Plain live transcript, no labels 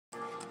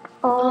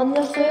On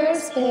the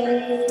first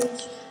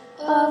page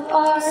of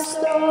our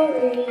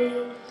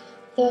story,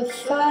 the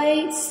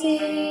fight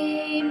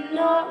seemed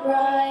not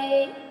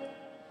right.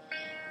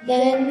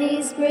 Then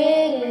these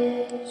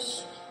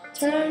British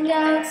turned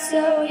out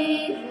so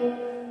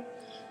evil.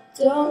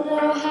 Don't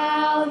know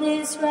how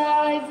this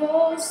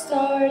rival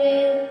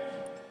started.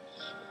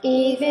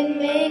 Even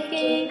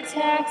making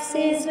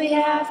taxes we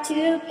have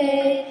to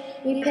pay.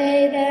 We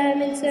pay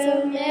them in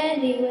so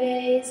many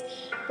ways.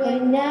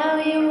 But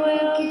now you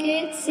will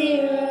get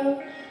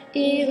zero,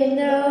 even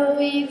though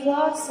we've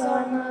lost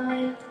our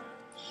mind.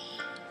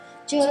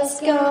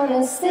 Just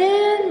gonna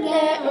stand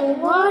there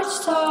and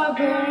watch tar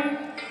burn.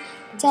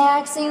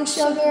 Taxing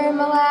sugar,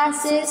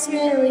 molasses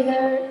really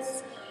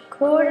hurts.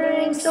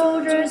 Quartering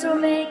soldiers will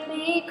make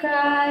me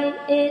cry.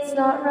 It's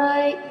not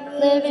right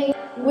living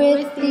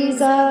with these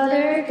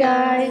other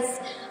guys.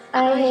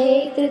 I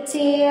hate the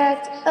Tea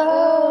Act,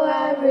 oh,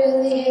 I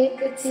really hate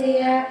the Tea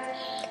Act.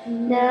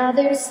 Now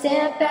they're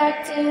stamp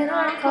back in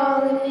our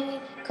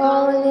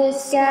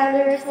colonists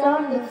scattered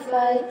from the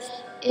fight.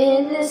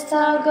 In this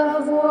tug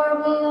of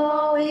war we'll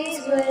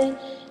always win,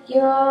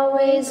 you're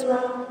always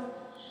wrong.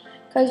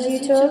 'Cause you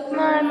took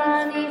my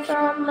money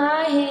from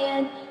my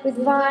hand with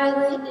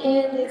violent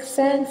and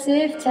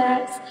expensive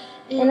tax.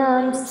 And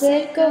I'm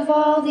sick of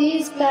all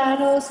these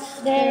battles,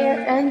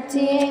 they're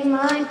emptying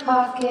my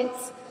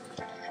pockets.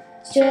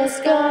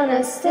 Just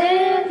gonna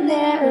stand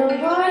there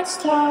and watch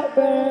tar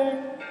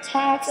burn.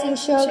 Taxing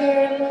sugar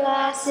and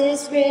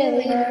molasses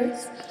really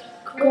hurts.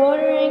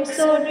 Quartering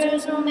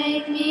soldiers will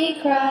make me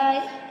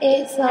cry.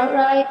 It's not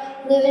right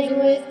living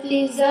with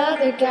these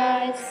other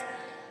guys.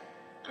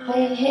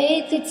 I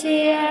hate the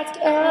Tea Act,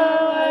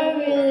 oh, I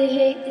really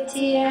hate the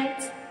Tea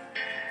Act.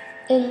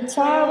 In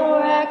Tar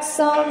War Act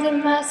solved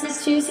in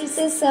Massachusetts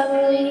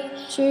Assembly,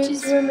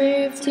 troops were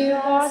moved to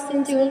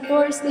Boston to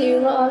enforce new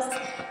laws.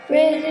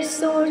 British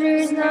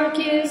soldiers now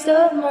accused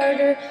of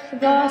murder, the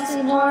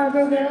Boston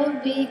Harbor will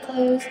be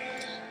closed.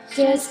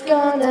 Just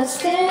gonna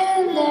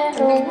stand there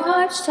and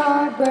watch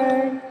tar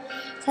burn.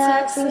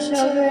 Taxing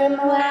sugar and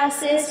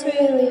molasses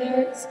really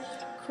hurts.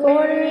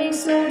 Quartering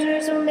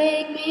soldiers will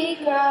make me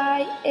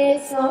cry.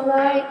 It's not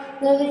right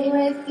living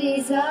with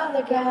these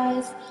other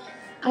guys.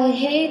 I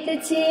hate the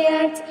Tea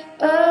Act,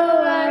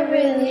 oh, I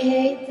really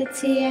hate the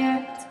Tea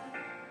Act.